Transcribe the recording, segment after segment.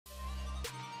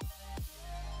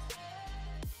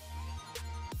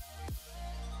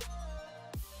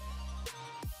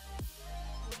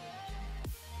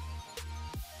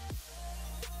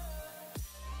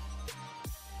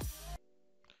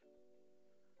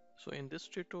So in this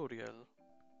tutorial,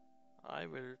 I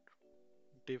will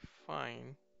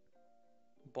define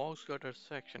box gutter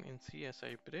section in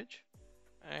CSI bridge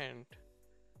and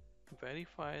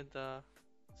verify the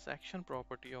section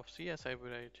property of CSI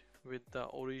bridge with the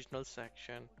original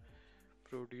section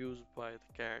produced by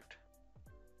the CAD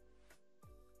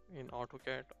in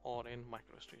AutoCAD or in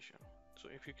MicroStation. So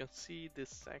if you can see this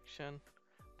section,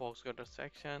 box gutter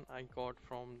section, I got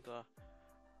from the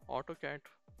AutoCAD,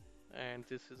 and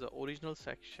this is the original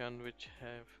section which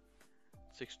have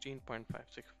 16.56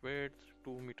 width,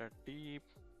 2 meter deep,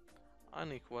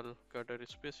 unequal gutter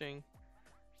spacing,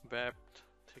 web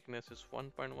thickness is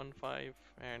 1.15,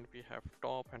 and we have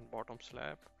top and bottom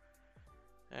slab,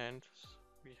 and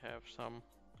we have some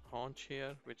haunch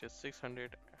here which is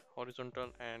 600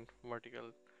 horizontal, and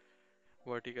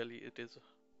vertically it is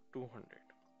 200.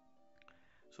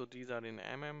 So these are in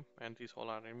and these all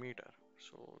are in meter,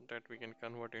 so that we can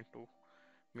convert into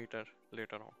meter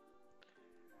later on.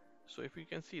 So if you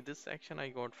can see, this section I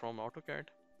got from AutoCAD,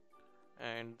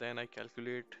 and then I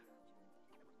calculate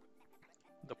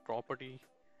the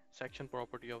section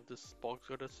property of this box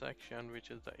gutter section,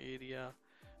 which is the area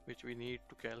which we need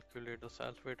to calculate the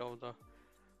self weight of the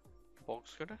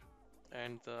box cutter,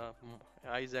 and the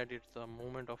IZ is the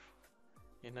moment of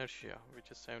inertia,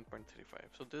 which is 7.35.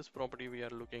 So this property we are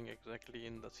looking exactly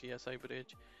in the CSI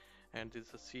bridge, and this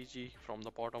is a CG from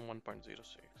the bottom 1.06.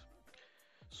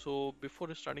 So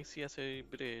before starting CSI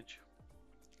bridge,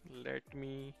 let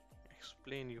me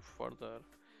explain you further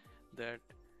that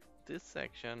this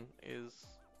section is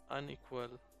unequal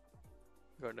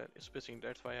gutter spacing.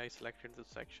 That's why I selected this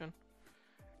section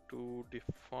to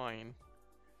define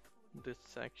this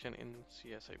section in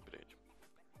CSI bridge.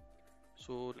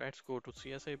 So let's go to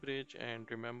CSI bridge and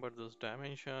remember this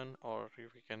dimension, or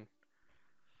if we can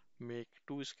make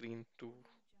two screen to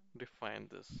define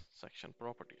this section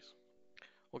properties.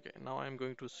 Okay, now I'm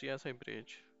going to CSI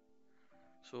bridge.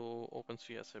 So open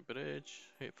CSI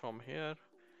bridge. From here,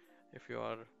 if you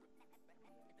are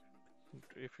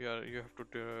you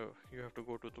have to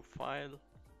go to the file,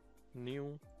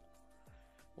 new.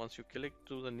 Once you click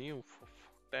to the new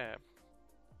tab,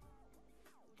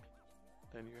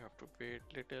 then you have to wait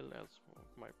little, as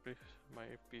my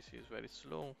PC is very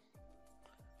slow.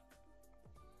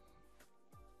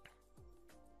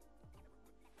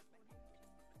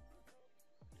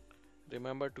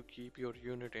 Remember to keep your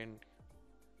unit in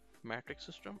metric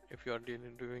system if you are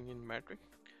doing in metric.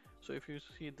 So if you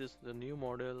see this, the new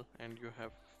model, and you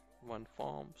have one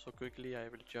form, so quickly I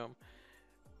will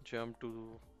jump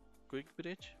to quick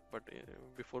bridge, but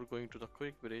before going to the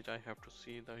quick bridge I have to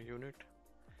see the unit.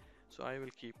 So I will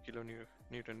keep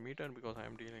kilonewton meter because I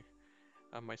am dealing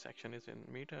my section is in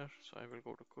meter, so I will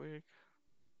go to quick.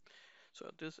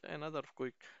 So this another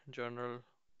quick general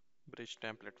bridge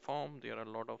template form. There are a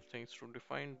lot of things to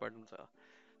define, but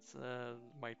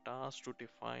my task to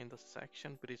define the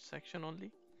section, bridge section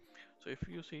only. So if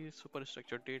you see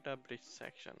superstructure data bridge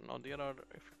section, now there are,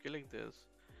 if you click this,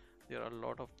 there are a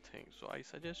lot of things. So I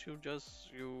suggest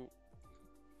you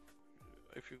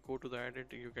if you go to the edit,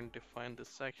 you can define this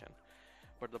section.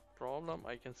 But the problem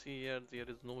I can see here, there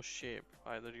is no shape.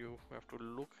 Either you have to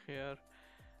look here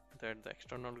that the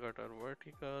external gutter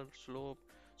vertical slope.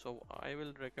 So I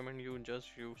will recommend you just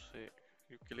you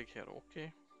click here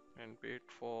OK, and wait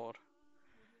for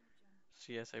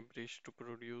CSI bridge to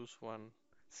produce one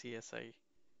CSI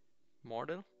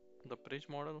model, the bridge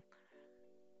model,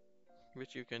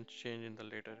 which you can change in the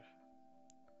later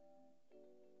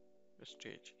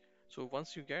stage. So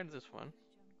once you get this one,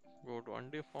 go to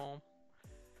undo form.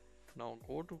 Now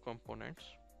go to components,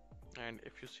 and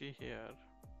if you see here,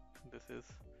 this is,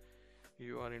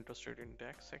 you are interested in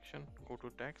deck section, go to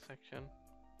deck section,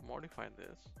 modify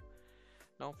this.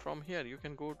 Now from here you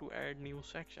can go to add new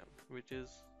section, which is,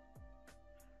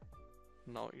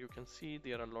 now you can see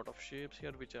there are a lot of shapes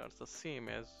here which are the same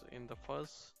as in the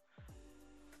first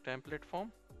template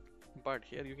form, but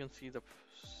here you can see the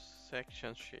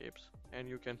section shapes, and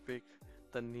you can pick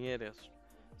the nearest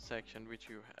section which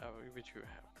you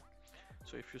have.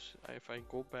 So if I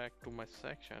go back to my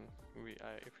section,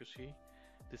 if you see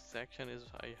this section is,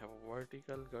 I have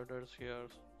vertical girders here,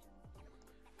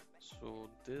 so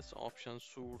this option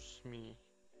suits me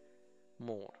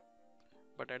more.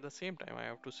 But at the same time I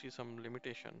have to see some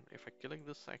limitation. If I click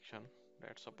this section,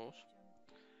 let's suppose,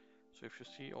 so if you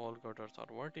see all girders are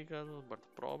vertical, but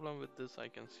the problem with this, I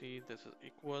can see this is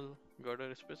equal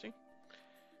girder spacing,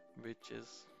 which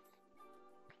is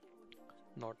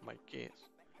not my case.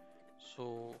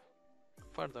 So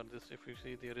further, this, if you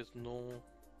see, there is no,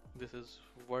 this is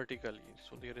vertically,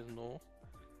 so there is no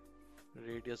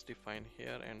radius defined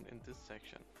here and in this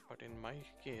section. But in my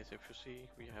case, if you see,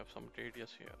 we have some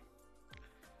radius here.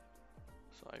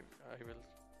 So I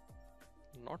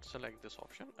will not select this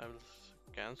option. I will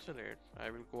cancel it. I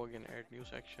will go again, add new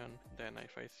section. Then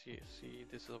if I see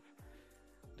this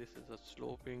is a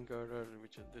sloping girder,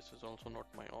 which is, this is also not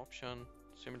my option.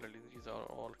 Similarly, these are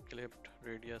all clipped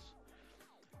radius.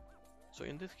 So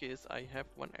in this case, I have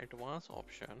one advanced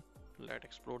option. Let's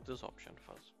explore this option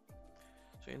first.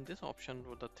 So in this option,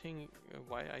 the thing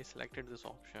why I selected this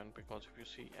option, because if you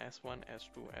see S1,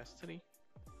 S2, S3,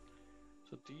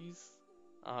 so these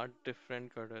are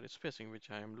different girder spacing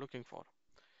which I am looking for.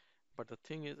 But the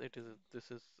thing is, this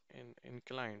is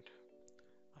inclined.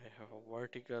 I have a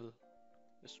vertical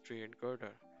straight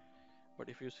girder. But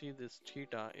if you see this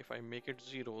theta, if I make it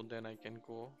 0, then I can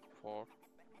go for,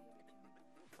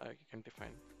 I can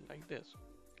define like this.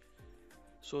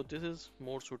 So this is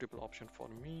more suitable option for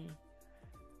me.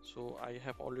 So I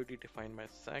have already defined my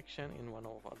section in one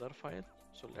of other file.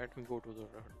 So let me go to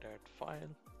that file.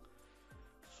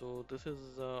 So this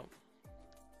is a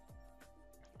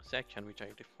section which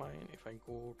I define. If I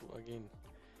go to again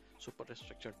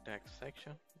superstructure text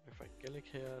section, if I click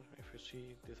here, if you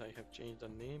see this, I have changed the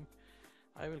name.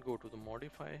 I will go to the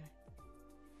modify.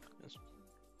 So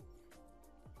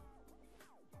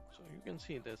you can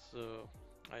see this,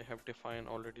 I have defined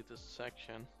already this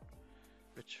section,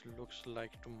 which looks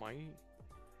like to my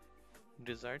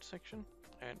desired section.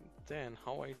 And then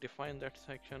how I define that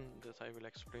section, this I will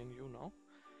explain you now.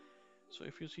 So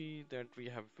if you see that we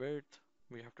have width,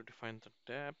 we have to define the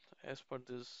depth as per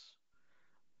this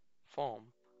form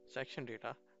section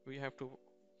data. We have to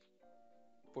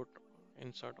put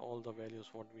insert all the values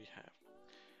what we have.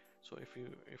 So if you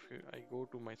I go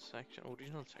to my section,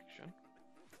 original section,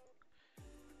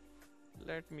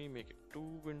 let me make it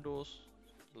 2 windows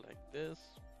like this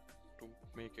to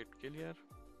make it clear.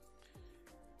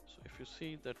 So if you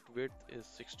see that width is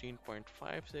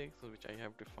 16.56, which I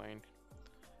have defined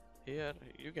here,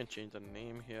 you can change the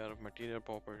name here, material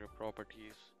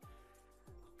properties.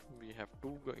 We have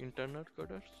two internal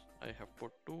girders. I have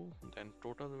put 2, then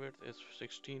total width is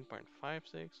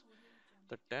 16.56.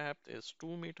 The depth is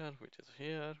 2 meter, which is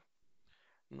here.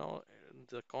 Now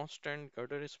the constant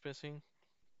girder spacing,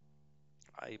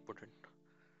 I put it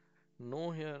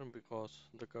no here because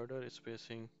the girder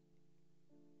spacing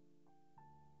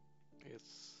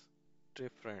is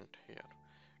different here.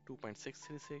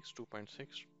 2.636,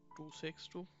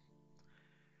 2.6262.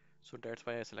 So that's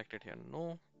why I selected here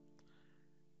no.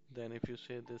 Then if you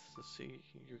say this, see,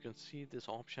 you can see this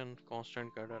option,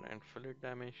 constant girder and fillet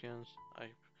dimensions.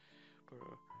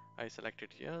 I selected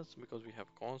yes because we have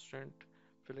constant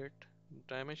fillet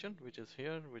dimension, which is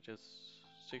here, which is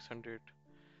 600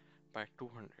 by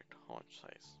 200 haunch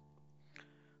size.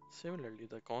 Similarly,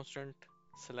 the constant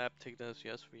slab thickness,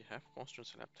 yes, we have constant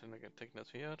slab thickness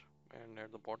here, and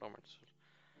at the bottom it's.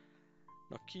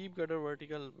 Now keep girder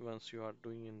vertical once you are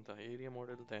doing in the area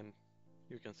model, then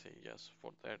you can say yes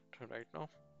for that right now.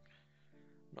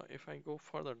 Now if I go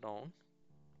further down,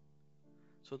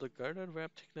 so the girder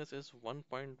web thickness is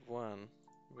 1.1,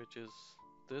 which is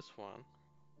this one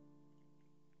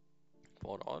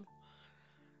for all.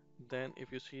 Then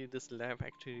if you see this left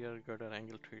exterior girder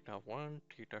angle theta 1,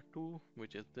 theta 2,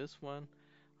 which is this one,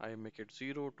 I make it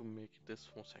 0 to make this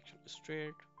whole section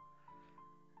straight.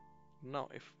 Now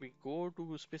if we go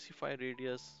to specify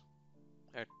radius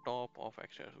at top of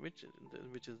exterior,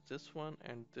 which is this one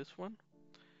and this one,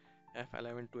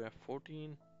 F11 to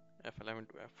F14, F11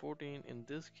 to F14. In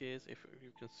this case, if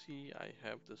you can see, I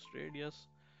have this radius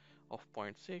of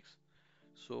 0.6.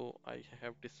 So I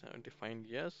have defined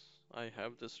yes, I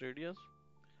have this radius.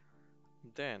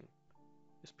 Then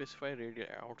specify radius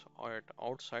at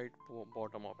outside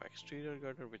bottom of exterior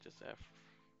girder, which is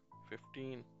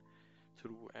F15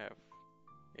 through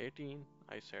F18.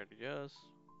 I said yes,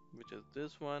 which is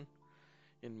this one.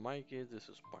 In my case, this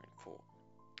is 0.4.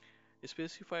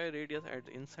 Specify radius at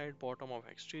the inside bottom of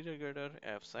exterior girder,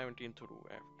 F17 through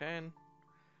F10,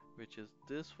 which is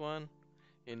this one.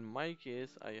 In my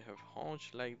case, I have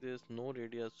haunch like this, no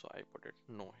radius, so I put it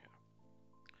no here.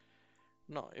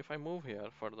 Now, if I move here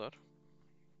further,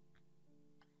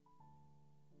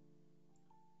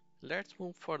 let's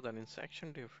move further in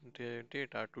section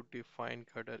data to define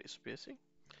girder spacing.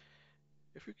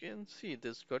 If you can see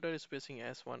this girder spacing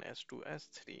S1, S2,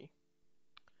 S3,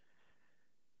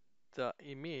 the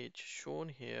image shown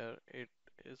here, it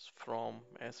is from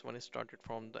S1 is started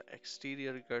from the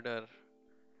exterior girder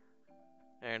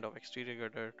end of exterior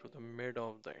girder to the mid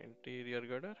of the interior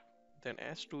girder. Then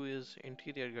S2 is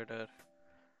interior girder,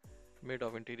 mid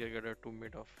of interior girder to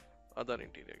mid of other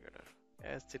interior girder.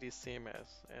 S3 is same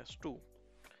as S2.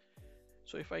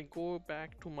 So if I go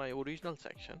back to my original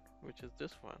section, which is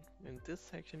this one, in this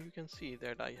section you can see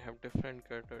that I have different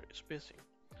girder spacing.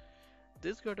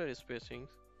 This girder spacing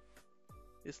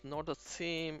is not the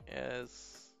same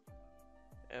as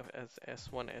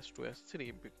S1, S2,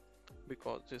 S3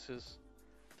 because this is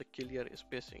the clear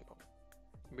spacing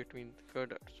between the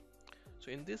girders.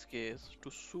 So in this case,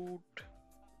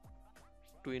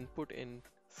 to input in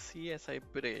CSI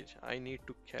bridge, I need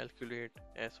to calculate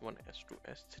S1, S2,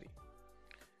 S3.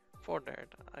 For that,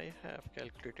 I have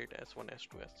calculated S1,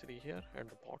 S2, S3 here at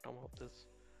the bottom of this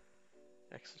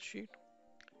Excel sheet.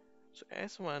 So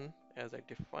S1, as I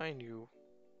define you,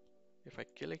 if I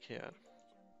click here,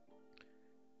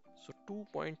 so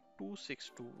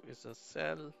 2.262 is a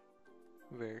cell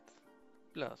width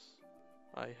plus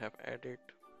I have added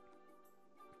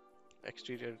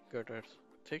exterior girder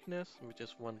thickness, which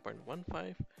is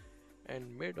 1.15,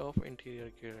 and mid of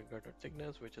interior girder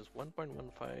thickness, which is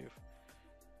 1.15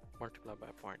 multiplied by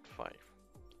 0.5.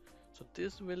 So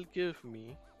this will give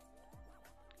me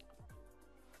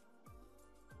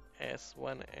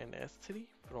S1 and S3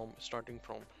 from starting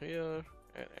from here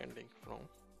and ending from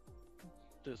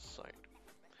this side.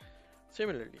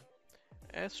 Similarly,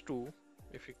 S2,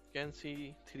 if you can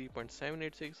see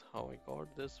 3.786, how I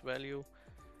got this value.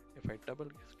 If I double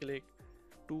click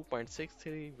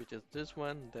 2.63, which is this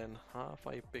one, then half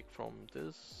I pick from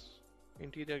this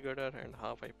interior girder and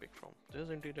half I pick from this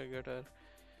interior girder,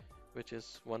 which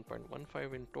is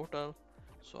 1.15 in total.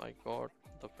 So I got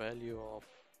the value of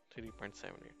 3.786.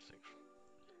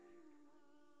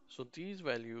 So these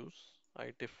values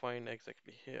I define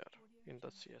exactly here in the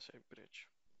CSI bridge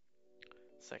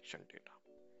section data.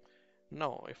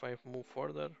 Now if I move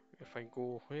further, if I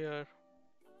go here,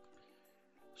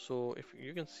 so if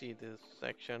you can see this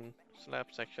section,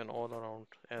 slab section all around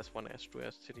S1, S2,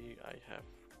 S3, I have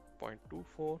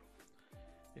 0.24.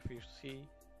 If you see,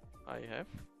 I have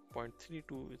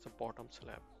 0.32 is the bottom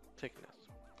slab thickness.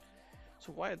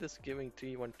 So why this giving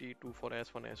T1, T2 for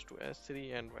S1, S2,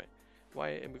 S3 and why?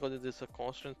 Why? Because it is a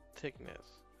constant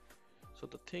thickness. So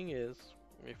the thing is,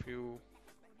 if you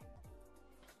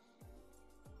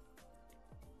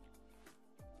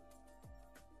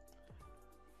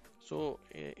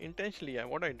intentionally,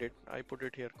 what I did, I put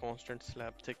it here constant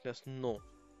slab thickness no,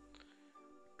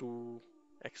 to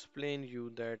explain you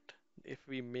that if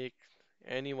we make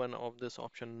any one of this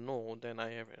option no, then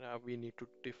we need to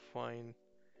define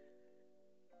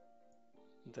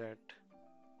that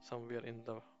somewhere in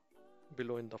the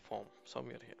below in the form,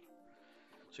 somewhere here.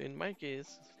 So in my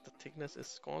case, the thickness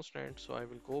is constant, so I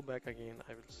will go back again,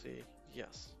 I will say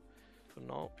yes. So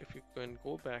now if you can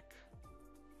go back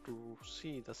to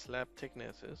see the slab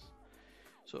thicknesses,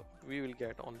 so we will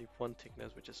get only one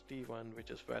thickness, which is T1, which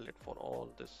is valid for all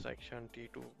this section,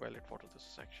 T2 valid for this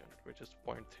section, which is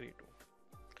 0.32.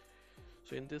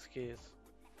 So in this case,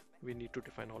 we need to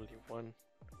define only one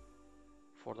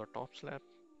for the top slab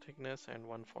thickness and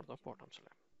one for the bottom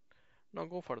slab. Now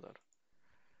go further.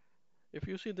 If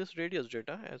you see this radius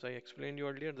data, as I explained you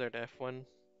earlier, that F1,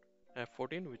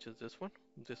 F14, which is this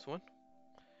one,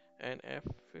 and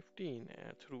F15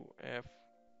 through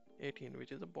F18,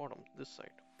 which is the bottom, this side.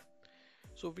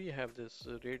 So we have this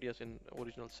radius in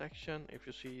original section. If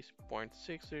you see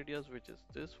 0.6 radius, which is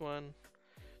this one,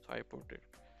 so I put it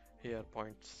here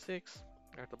 0.6.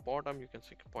 At the bottom you can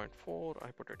see 0.4.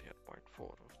 I put it here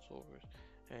 0.4. So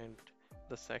and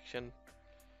the section,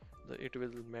 it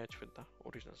will match with the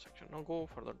original section. Now go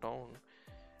further down.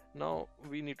 Now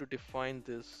we need to define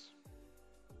this.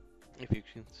 If you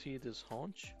can see this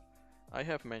haunch, I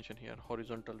have mentioned here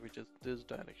horizontal, which is this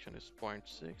direction, is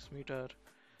 0.6 meter,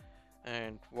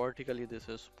 and vertically this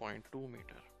is 0.2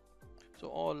 meter. So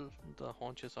all the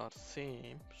haunches are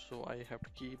same, so I have to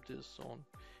keep this on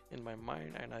in my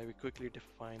mind, and I will quickly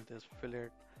define this fillet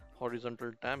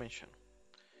horizontal dimension.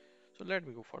 So let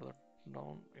me go further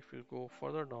down. If you go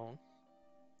further down,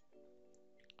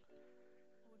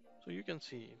 so you can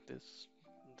see this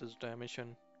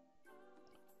dimension.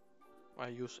 I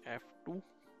use f2.6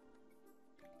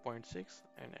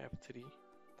 and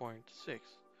f3.6.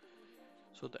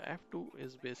 So the f2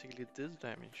 is basically this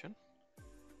dimension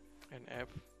and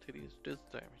f3 is this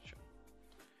dimension.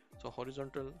 So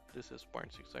horizontal, this is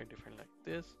 0.6. I define like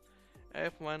this.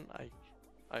 F1,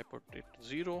 I put it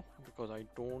 0 because I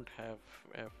don't have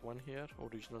F1 here.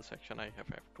 Original section I have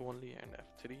F2 only and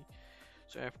F3.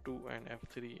 So F2 and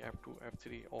F3, F2,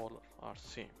 F3 all are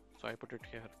same. So I put it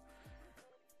here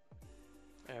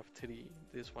F3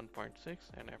 this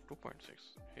 1.6 and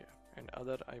F2.6 here, and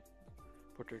other I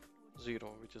put it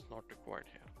 0, which is not required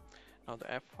here. Now the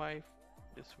F5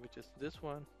 which is this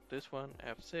one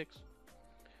F6.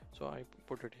 So I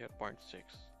put it here 0.6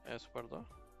 as per the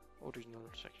original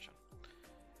section.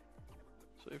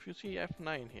 So if you see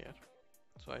F9 here,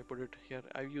 so I put it here.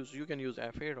 You can use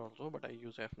F8 also, but I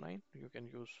use F9. You can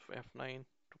use F9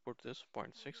 to put this zero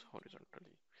point 0.6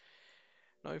 horizontally.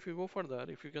 Now if you go further,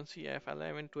 if you can see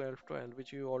F11, 12, 12,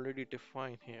 which you already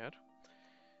define here,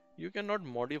 you cannot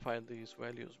modify these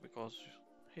values because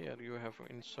here you have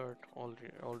insert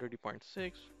already zero point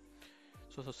 0.6.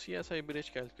 So the CSI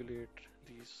bridge calculate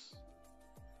these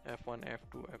F1,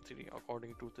 F2, F3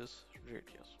 according to this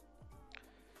radius.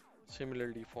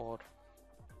 Similarly for,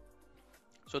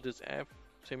 so this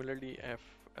similarly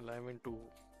F11 to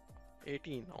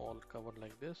 18 all cover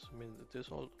like this, means this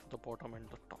all the bottom and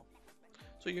the top.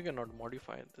 So you cannot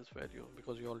modify this value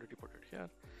because you already put it here.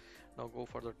 Now go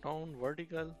further down,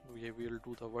 vertical, we will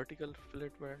do the vertical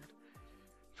fillet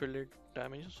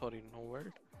dimension, sorry, no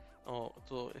weld.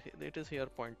 So it is here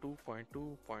 0.2,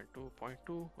 0.2, 0.2,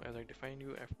 0.2, as I define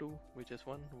you F2, which is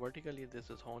 1. Vertically, this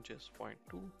is haunches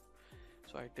 0.2.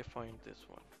 So I defined this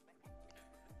one.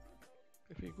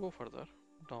 If we go further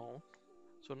down,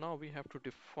 so now we have to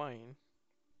define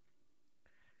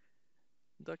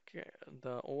the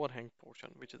overhang portion,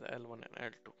 which is L1 and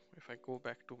L2. If I go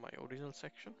back to my original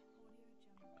section,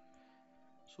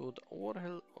 so the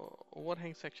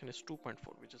overhang section is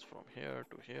 2.4, which is from here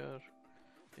to here,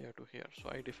 here to here. So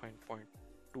I define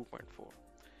 2.4.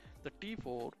 The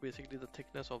T4, basically the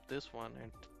thickness of this one,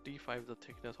 and T5, the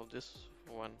thickness of this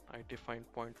one, I define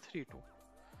 0.32.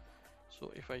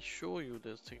 So if I show you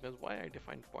this thickness, why I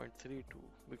define 0.32?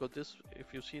 Because this,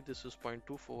 if you see, this is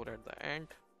 0.24 at the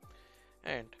end,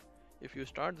 and if you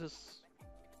start this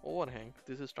overhang,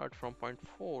 this is start from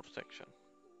 0.4 section.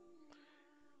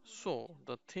 So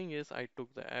the thing is, I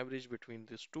took the average between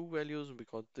these two values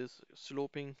because this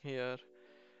sloping here,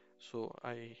 so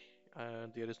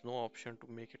there is no option to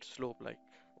make it slope like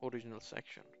original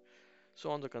section.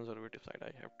 So on the conservative side,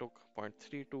 I have took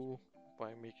 0.32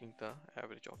 by making the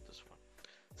average of this one.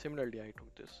 Similarly, I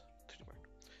took this 3.2.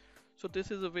 So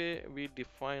this is the way we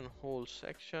define whole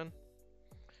section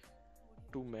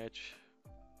to match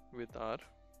with our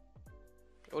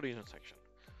original section.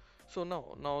 So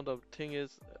now the thing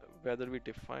is whether we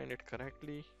define it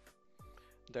correctly,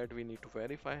 that we need to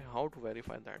verify. How to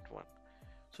verify that one?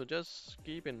 So just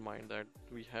keep in mind that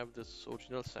we have this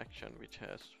original section which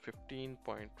has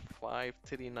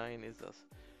 15.539 is the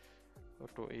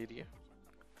auto area,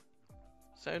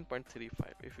 7.35.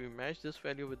 If we match this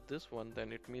value with this one,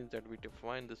 then it means that we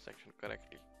define this section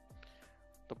correctly.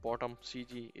 The bottom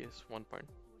CG is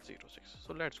 1.06.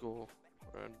 So let's go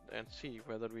and see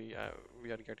whether we are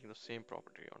getting the same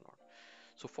property or not.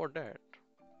 So for that,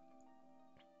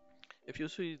 if you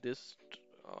see this,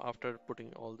 after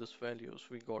putting all these values,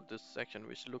 we got this section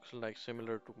which looks like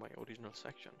similar to my original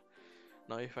section.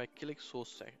 Now if I click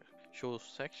show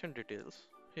section details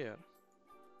here,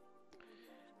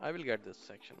 I will get this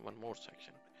section, one more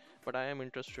section. But I am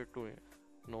interested to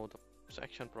know the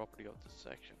section property of this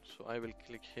section. So I will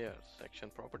click here, section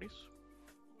properties.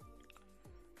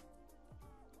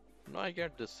 Now I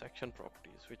get this section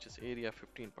properties, which is area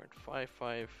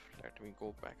 15.55. Let me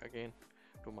go back again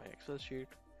to my Excel sheet.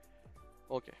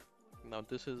 Okay, now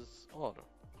this is all.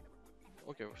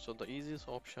 Okay, so the easiest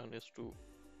option is to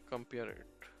compare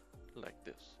it like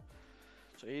this.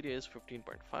 So area is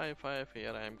 15.55,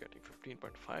 here I am getting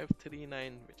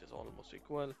 15.539, which is almost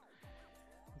equal.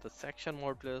 The section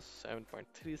modulus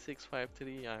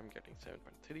 7.3653, I am getting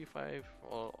 7.35,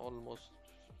 or almost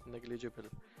negligible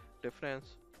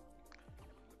difference.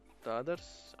 The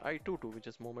others I22, which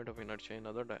is moment of inertia in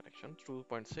other direction,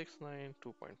 2.69,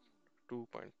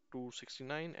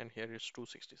 2.269, and here is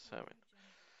 267,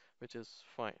 which is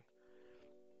fine.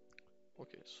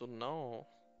 Okay, so now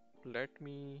let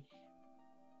me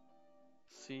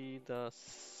see the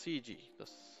CG, the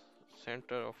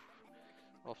center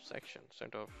of section,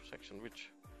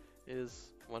 which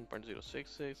is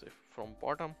 1.066. If from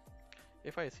bottom,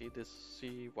 if I see this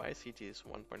CYCG is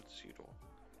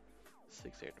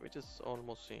 1.068, which is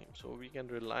almost same. So we can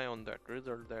rely on that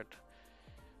result that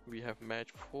we have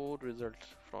matched 4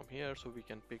 results from here, so we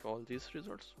can pick all these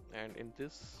results, and in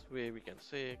this way we can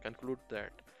conclude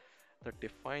that the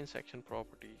defined section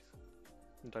properties,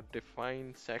 the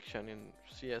defined section in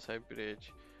CSI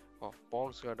bridge of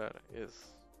box girder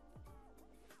is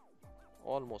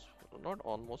almost, not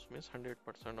almost, means 100%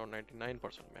 or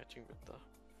 99% matching with the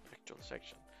actual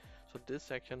section. So this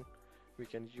section we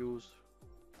can use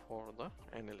for the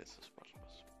analysis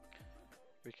purpose.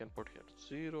 We can put here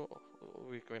 0,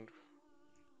 we can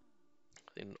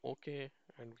in OK,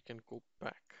 and we can go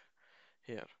back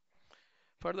here.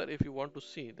 Further, if you want to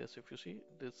see this, if you see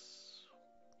this,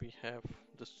 we have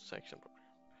this section.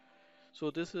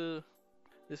 So this is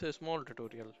a small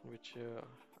tutorial which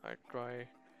I try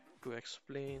to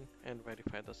explain and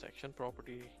verify the section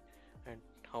property and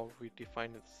how we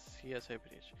define a CSI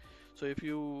bridge. So if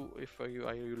you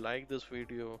like this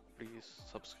video, please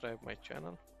subscribe my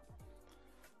channel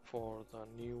for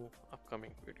the new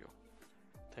upcoming video.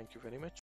 Thank you very much.